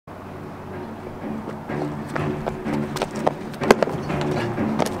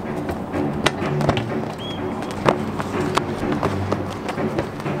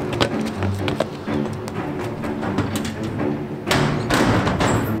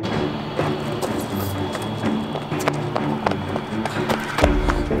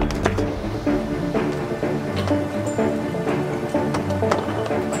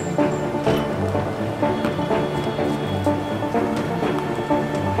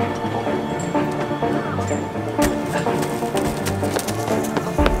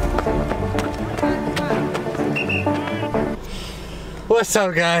What's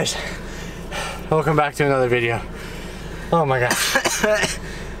up, guys? Welcome back to another video. Oh my god.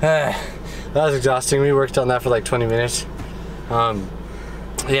 That was exhausting. We worked on that for like 20 minutes.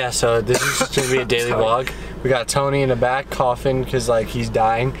 Yeah, so this is just gonna be a daily vlog. We got Tony in the back coughing because like he's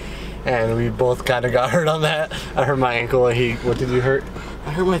dying, and we both kind of got hurt on that. I hurt my ankle. What did you hurt?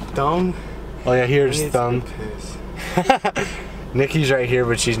 I hurt my thumb. Oh yeah, here's thumb. Nikki's right here,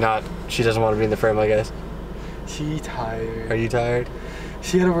 but she's not. She doesn't want to be in the frame, I guess. She's tired. Are you tired?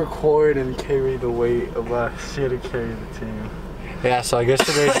 She had to record and carry the weight of us. She had to carry the team. Yeah, so I guess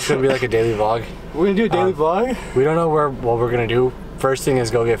today's just gonna be like a daily vlog. We're gonna do a daily vlog? We don't know what we're gonna do. First thing is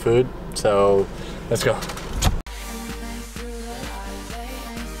go get food. So let's go.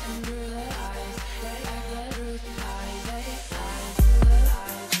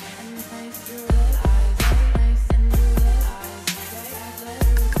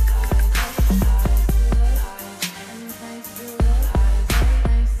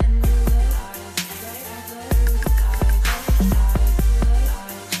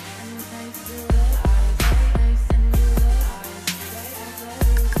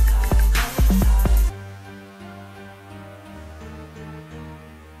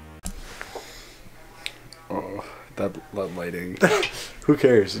 That lighting. Who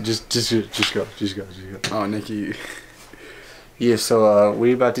cares? Just go. Oh, Nikki. Yeah, so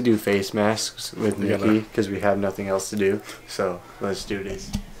we about to do face masks with Nikki because we have nothing else to do. So let's do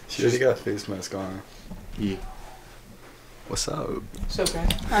this. She already got a face mask on. Yeah. What's up? It's okay.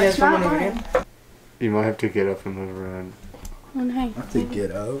 Yes, You might have to get up and move around. Oh, hey. I have to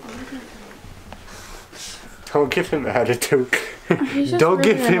get up. Don't give him attitude. Don't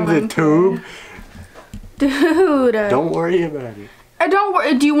give him the tube. Dude. Don't worry about it. Don't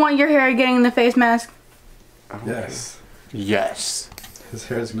worry. Do you want your hair getting in the face mask? Yes. Yes. His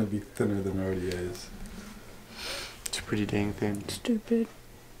hair is gonna be thinner than it already is. It's pretty dang thin. Stupid.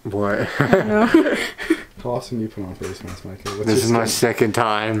 What? No. How often do you put on face mask, Michael? This is my second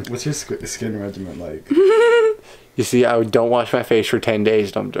time. What's your skin regimen like? You see, I don't wash my face for 10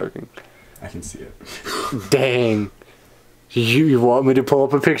 days. No, I'm joking. I can see it. Dang. You want me to pull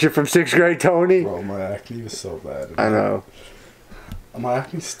up a picture from 6th grade, Tony? Bro, my acne was so bad. I know. My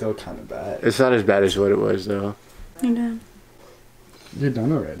acne's still kind of bad. It's not as bad as what it was, though. You're done. You're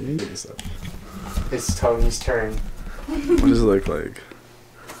done already? It's Tony's turn. What does it look like?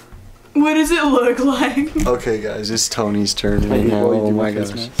 What does it look like? Okay, guys, it's Tony's turn right now. Oh my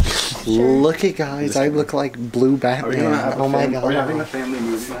gosh. Sure. Look at guys, I look like Blue Batman. Oh my god. Are we having a family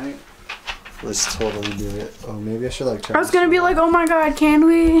movie night? Let's totally do it. Oh, maybe I should like try. I was gonna be like, oh my god, can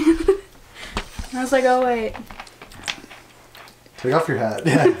we? I was like, oh wait. Take off your hat.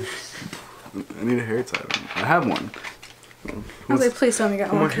 I need a hair tie. I have one. I was like, please tell me you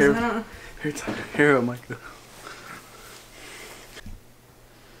got one. Hair tie. Hair, oh my god.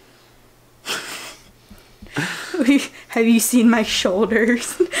 Have you seen my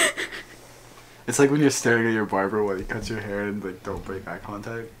shoulders? It's like when you're staring at your barber while he cuts your hair and like don't break eye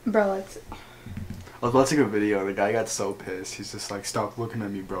contact. Bro, that's... I was watching a video and the guy got so pissed. He's just like, stop looking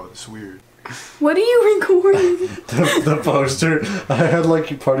at me, bro. It's weird. What are you recording? the poster. I had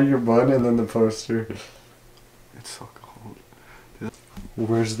like part of your bun and then the poster. It's so cold.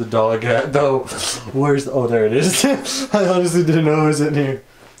 Where's the dog at though? Where's the... Oh, there it is. I honestly didn't know it was in here.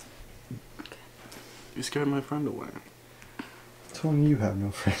 You scared my friend away. Tony, you have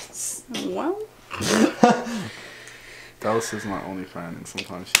no friends. Well... Dallas is my only friend and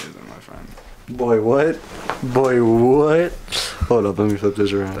sometimes she isn't my friend. Boy, what? Boy, what? Hold up, let me flip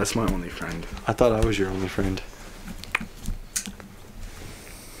this around. That's my only friend. I thought I was your only friend.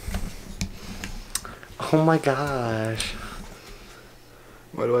 Oh my gosh.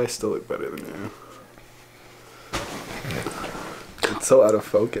 Why do I still look better than you? It's so out of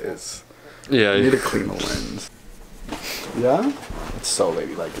focus. Yeah. You need to clean the lens. Yeah? It's so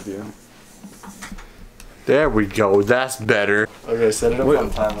ladylike of you. There we go. That's better. Okay, set it up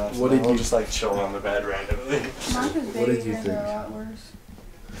on time lapse. What did you just like chill on the bed randomly? What did you think?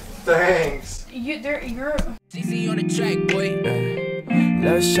 Thanks. You're. CC on the track, boy.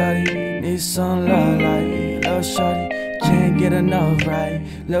 Lil' shawty, need some love, like Lil' shawty, can't get enough, right?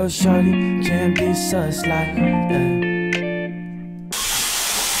 Lil' shawty, can't be sus, like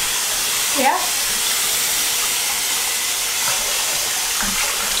Yeah?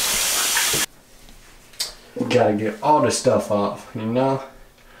 You gotta get all the stuff off, you know?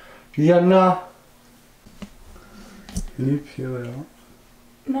 You know? Can you peel it out?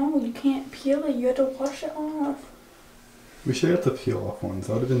 No, you can't peel it. You have to wash it off. We should have to peel off ones.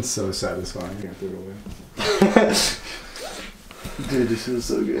 That would have been so satisfying. I threw it away. Dude, this feels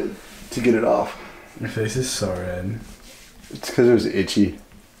so good to get it off. Your face is so red. It's because it was itchy.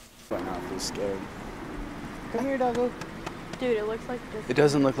 But now I feel scared. Come here, doggo. Dude, it looks like this. It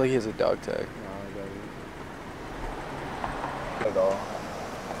doesn't look like he has a dog tag. At all.